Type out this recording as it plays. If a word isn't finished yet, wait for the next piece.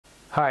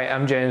Hi,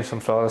 I'm James from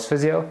Flawless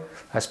Physio.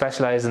 I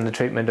specialise in the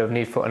treatment of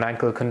knee, foot and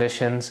ankle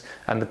conditions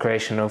and the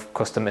creation of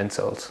custom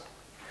insoles.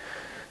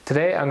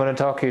 Today I'm going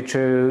to talk you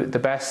through the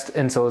best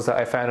insoles that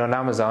I found on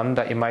Amazon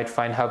that you might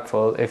find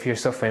helpful if you're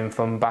suffering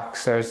from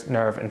Baxter's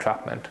nerve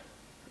entrapment.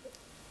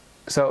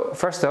 So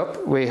first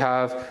up we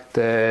have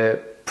the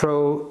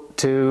Pro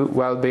 2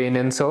 Wellbeing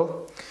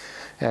insole.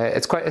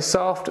 It's quite a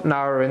soft,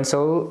 narrow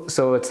insole,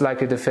 so it's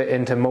likely to fit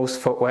into most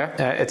footwear.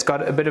 It's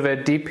got a bit of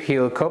a deep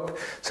heel cup,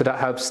 so that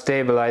helps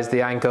stabilise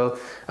the ankle,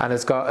 and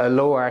it's got a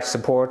low arch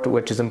support,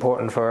 which is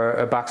important for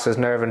a Baxter's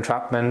nerve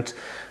entrapment,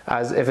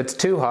 as if it's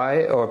too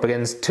high or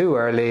begins too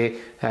early,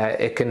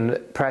 it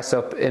can press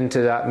up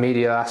into that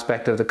medial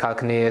aspect of the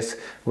calcaneus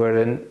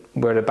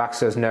where the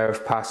Baxter's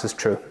nerve passes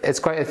through. It's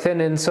quite a thin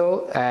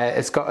insole.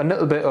 It's got a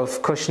little bit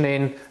of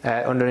cushioning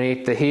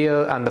underneath the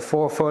heel and the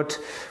forefoot,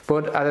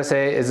 but as I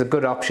say, is a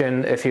good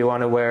option if you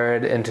want to wear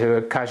it into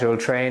a casual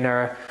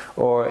trainer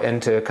or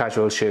into a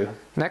casual shoe.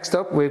 Next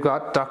up we've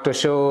got Dr.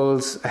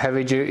 Scholl's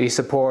heavy duty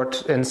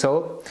support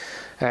insole.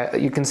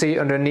 You can see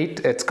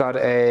underneath it's got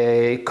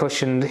a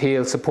cushioned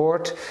heel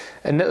support,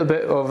 a little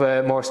bit of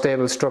a more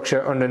stable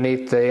structure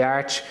underneath the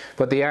arch,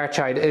 but the arch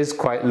height is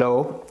quite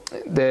low.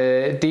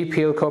 The deep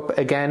heel cup,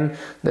 again,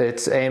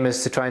 its aim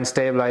is to try and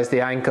stabilize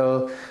the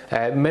ankle.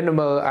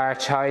 Minimal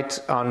arch height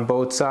on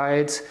both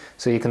sides,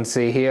 so you can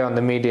see here on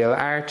the medial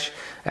arch.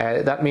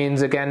 That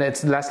means again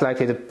it's less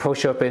likely to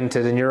push up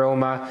into the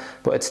neuroma,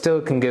 but it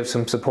still can give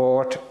some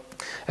support.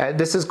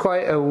 This is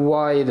quite a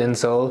wide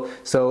insole,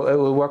 so it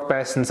will work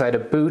best inside a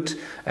boot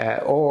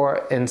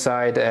or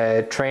inside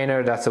a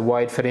trainer that's a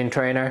wide fitting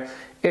trainer.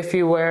 If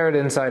you wear it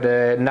inside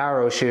a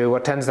narrow shoe,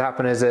 what tends to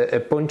happen is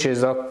it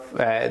bunches up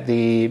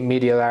the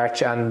medial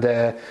arch and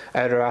the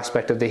outer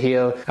aspect of the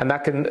heel, and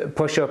that can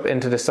push up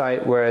into the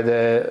site where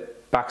the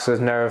Baxter's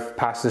nerve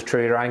passes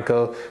through your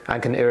ankle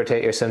and can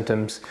irritate your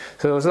symptoms.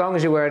 So as long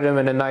as you wear them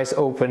in a nice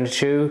open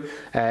shoe,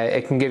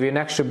 it can give you an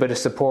extra bit of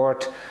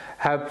support,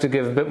 help to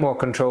give a bit more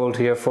control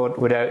to your foot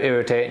without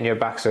irritating your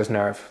Baxter's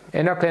nerve.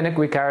 In our clinic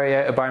we carry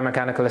out a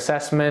biomechanical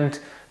assessment,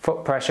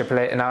 foot pressure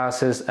plate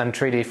analysis and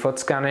 3D foot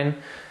scanning.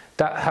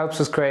 That helps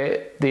us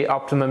create the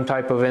optimum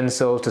type of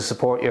insole to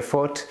support your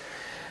foot,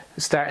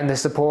 starting the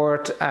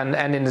support and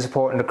ending the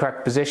support in the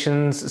correct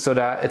positions so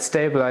that it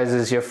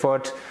stabilizes your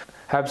foot,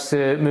 helps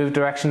to move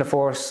direction of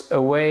force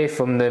away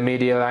from the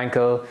medial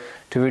ankle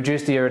to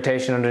reduce the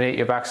irritation underneath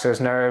your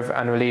Baxter's nerve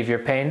and relieve your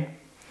pain.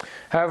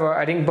 However,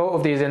 I think both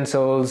of these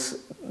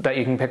insoles that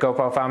you can pick up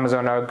off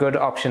Amazon are a good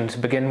option to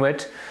begin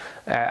with.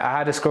 I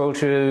had to scroll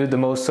through the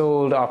most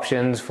sold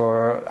options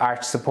for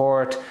arch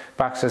support,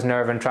 Baxter's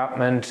nerve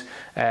entrapment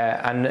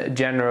and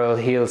general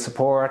heel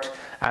support,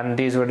 and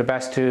these were the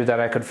best two that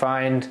I could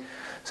find.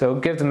 So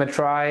give them a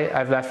try.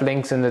 I've left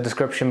links in the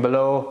description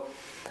below,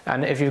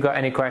 and if you've got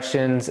any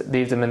questions,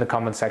 leave them in the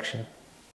comment section.